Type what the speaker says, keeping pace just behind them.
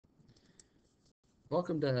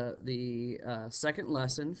Welcome to the second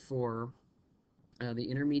lesson for the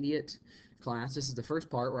intermediate class. This is the first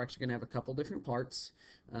part. We're actually going to have a couple different parts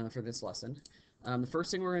for this lesson. The first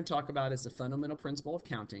thing we're going to talk about is the fundamental principle of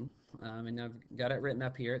counting. And I've got it written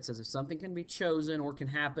up here. It says if something can be chosen or can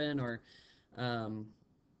happen or um,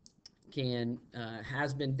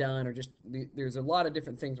 has been done, or just there's a lot of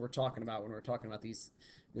different things we're talking about when we're talking about this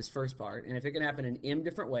first part. And if it can happen in m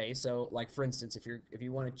different ways, so like for instance, if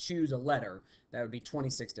you want to choose a letter, that would be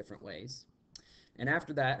 26 different ways. And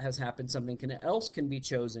after that has happened, something else can be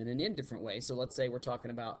chosen in n different ways. So let's say we're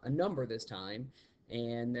talking about a number this time,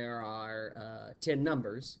 and there are 10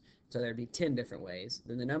 numbers, so there'd be 10 different ways.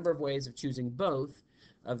 Then the number of ways of choosing both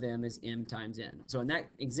of them is m times n. So in that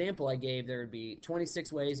example I gave, there would be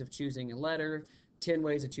 26 ways of choosing a letter, 10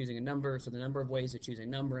 ways of choosing a number, so the number of ways of choosing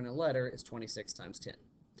a number in a letter is 26 times 10.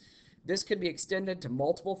 This could be extended to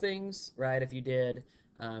multiple things, right? If you did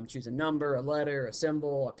choose a number, a letter, a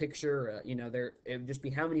symbol, a picture, it would just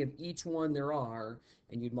be how many of each one there are,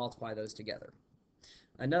 and you'd multiply those together.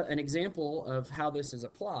 An example of how this is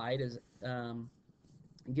applied is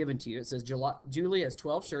given to you. It says Julie has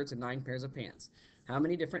 12 shirts and 9 pairs of pants. How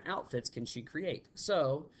many different outfits can she create?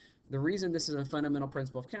 So the reason this is a fundamental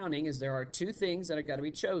principle of counting is there are two things that have got to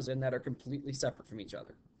be chosen that are completely separate from each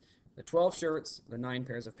other. The 12 shirts, the 9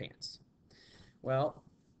 pairs of pants. Well,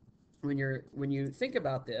 when you think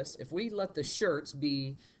about this, if we let the shirts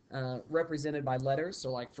be represented by letters,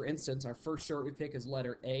 so like for instance, our first shirt we pick is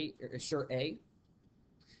letter A, or shirt A,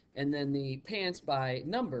 and then the pants by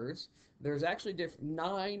numbers, there's actually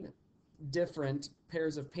 9 different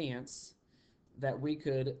pairs of pants that we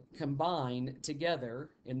could combine together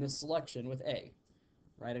in this selection with A,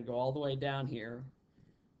 right? And go all the way down here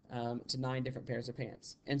to 9 different pairs of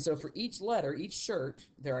pants. And so for each letter, each shirt,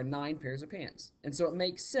 there are 9 pairs of pants. And so it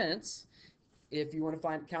makes sense, if you want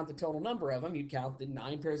to count the total number of them, you'd count the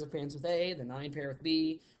 9 pairs of pants with A, the 9 pair with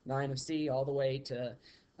B, 9 of C, all the way to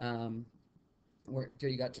till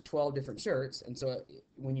you got to 12 different shirts. And so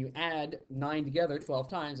when you add 9 together 12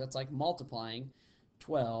 times, that's like multiplying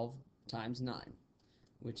 12 times 9,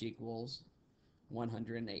 which equals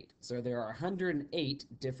 108. So there are 108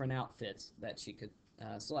 different outfits that she could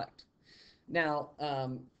select. Now,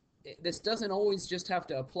 this doesn't always just have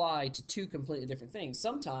to apply to 2 completely different things.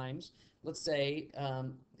 Sometimes, let's say,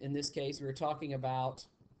 in this case, we were talking about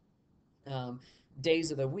days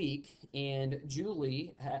of the week, and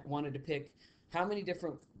Julie wanted to pick how many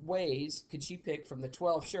different ways could she pick from the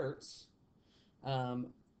 12 shirts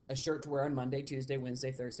a shirt to wear on Monday, Tuesday,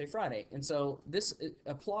 Wednesday, Thursday, Friday. And so this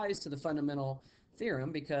applies to the fundamental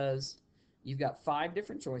theorem because you've got 5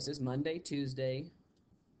 different choices: Monday, Tuesday,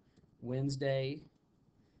 Wednesday,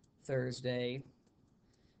 Thursday,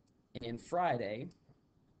 and Friday.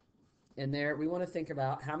 And there we want to think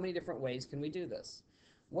about how many different ways can we do this.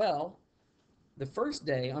 Well, the first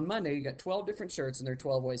day, on Monday, you got 12 different shirts, and there are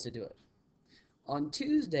 12 ways to do it. On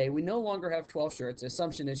Tuesday, we no longer have 12 shirts. The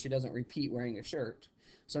assumption is she doesn't repeat wearing a shirt.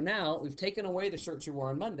 So now we've taken away the shirt she wore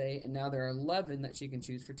on Monday, and now there are 11 that she can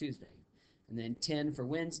choose for Tuesday. And then 10 for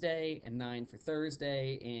Wednesday, and 9 for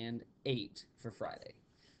Thursday, and 8 for Friday.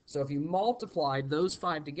 So if you multiplied those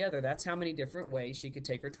 5 together, that's how many different ways she could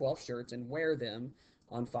take her 12 shirts and wear them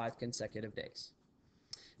on 5 consecutive days.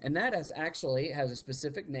 And that has a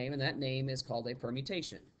specific name, and that name is called a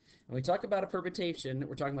permutation. When we talk about a permutation,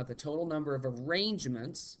 we're talking about the total number of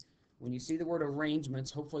arrangements. When you see the word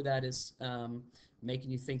arrangements, hopefully that is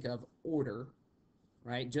making you think of order,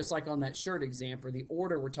 right? Just like on that shirt example, the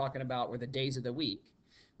order we're talking about were the days of the week.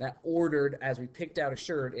 That ordered, as we picked out a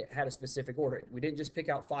shirt, it had a specific order. We didn't just pick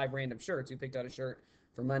out 5 random shirts. We picked out a shirt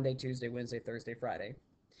for Monday, Tuesday, Wednesday, Thursday, Friday.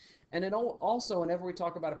 And then also, whenever we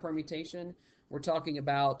talk about a permutation, we're talking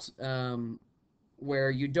about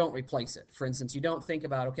where you don't replace it. For instance, you don't think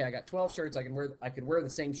about, okay, I got 12 shirts, I could wear the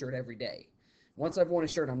same shirt every day. Once I've worn a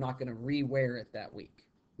shirt, I'm not going to re-wear it that week.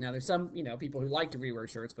 Now, there's some people who like to re-wear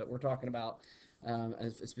shirts, but we're talking about a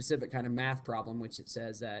specific kind of math problem, which it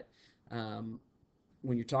says that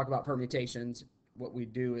when you talk about permutations, what we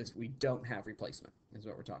do is we don't have replacement, is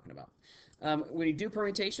what we're talking about. When you do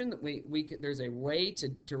permutation, there's a way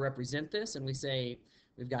to represent this, and we say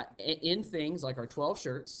we've got n things like our 12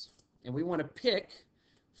 shirts, and we want to pick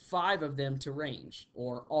 5 of them to range,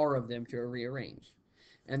 or r of them to rearrange.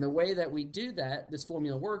 And the way that we do that, this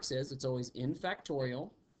formula works, is it's always n factorial,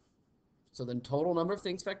 so the total number of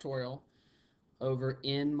things factorial, over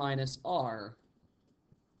n minus r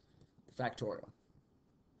factorial.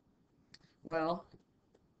 Well,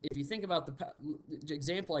 if you think about the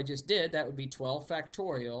example I just did, that would be 12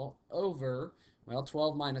 factorial over, well,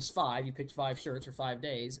 12 minus 5, you picked 5 shirts for 5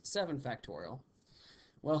 days, 7 factorial.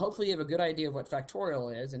 Well, hopefully you have a good idea of what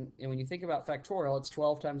factorial is, and when you think about factorial, it's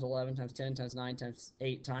 12 times 11 times 10 times 9 times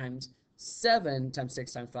 8 times 7 times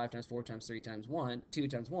 6 times 5 times 4 times 3 times 1, 2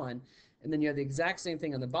 times 1, and then you have the exact same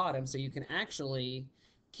thing on the bottom, so you can actually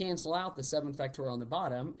cancel out the 7 factorial on the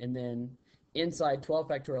bottom, and then inside 12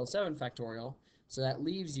 factorial, 7 factorial, so that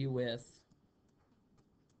leaves you with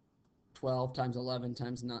 12 times 11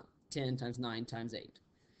 times 10 times 9 times 8.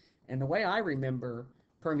 And the way I remember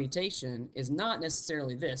permutation is not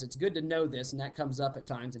necessarily this. It's good to know this, and that comes up at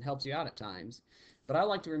times and helps you out at times. But I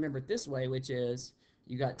like to remember it this way, which is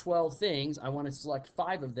you got 12 things. I want to select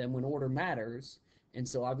 5 of them when order matters. And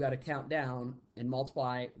so I've got to count down and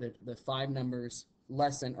multiply the 5 numbers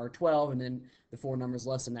less than, or 12, and then the 4 numbers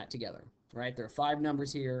less than that together. Right? There are 5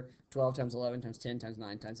 numbers here, 12 times 11 times 10 times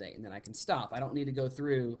 9 times 8, and then I can stop. I don't need to go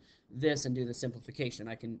through this and do the simplification.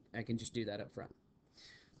 I can just do that up front.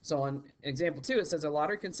 So on example 2, it says a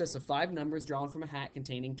lottery consists of 5 numbers drawn from a hat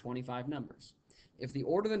containing 25 numbers. If the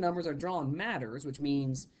order the numbers are drawn matters, which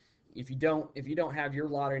means if you don't have your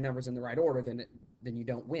lottery numbers in the right order, then you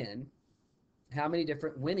don't win. How many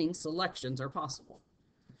different winning selections are possible?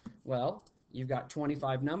 Well, you've got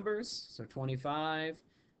 25 numbers, so 25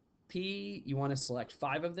 P, you want to select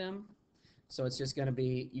 5 of them. So it's just going to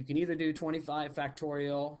be, you can either do 25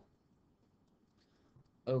 factorial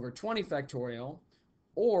over 20 factorial,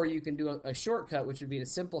 or you can do a shortcut, which would be to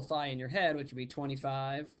simplify in your head, which would be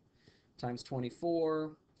 25 times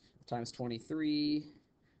 24 times 23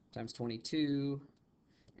 times 22.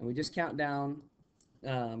 And we just count down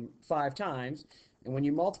 5 times. And when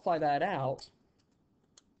you multiply that out,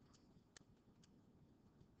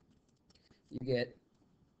 you get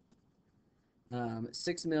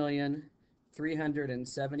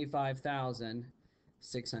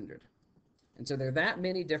 6,375,600. And so there are that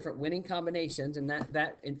many different winning combinations, and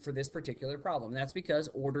for this particular problem. That's because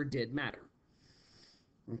order did matter.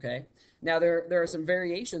 Okay. Now there are some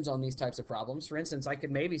variations on these types of problems. For instance, I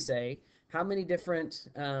could maybe say how many different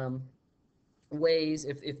ways,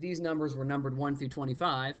 if these numbers were numbered 1 through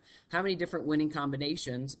 25, how many different winning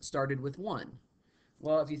combinations started with 1?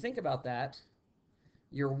 Well, if you think about that,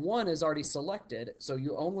 your 1 is already selected, so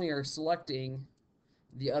you only are selecting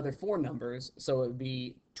the other 4 numbers, so it would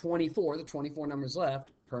be 24, the 24 numbers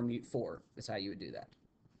left, permute 4 is how you would do that.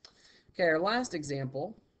 Okay, our last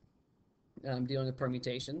example, dealing with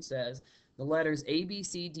permutation, says the letters A, B,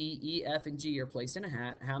 C, D, E, F, and G are placed in a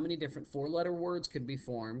hat. How many different 4-letter words could be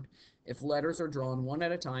formed if letters are drawn one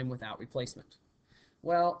at a time without replacement?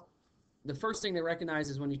 Well, the first thing to recognize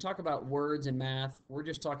is when you talk about words in math, we're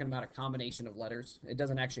just talking about a combination of letters. It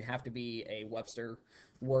doesn't actually have to be a Webster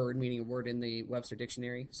word, meaning a word in the Webster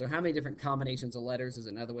dictionary. So how many different combinations of letters is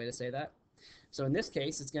another way to say that. So in this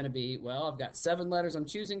case, it's going to be, well, I've got 7 letters I'm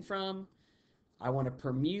choosing from. I want to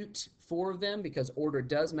permute 4 of them because order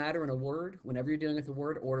does matter in a word. Whenever you're dealing with a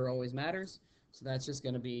word, order always matters. So that's just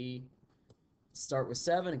going to be, start with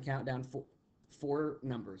 7 and count down 4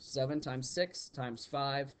 numbers. 7 times 6 times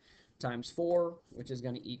 5 times 4, which is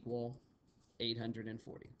going to equal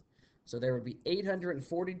 840. So there would be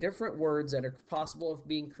 840 different words that are possible of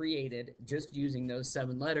being created just using those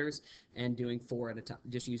 7 letters and doing 4 at a time,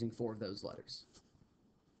 just using 4 of those letters.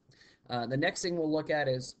 The next thing we'll look at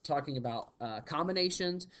is talking about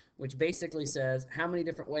combinations, which basically says how many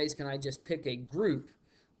different ways can I just pick a group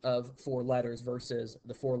of 4 letters versus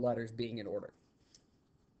the 4 letters being in order.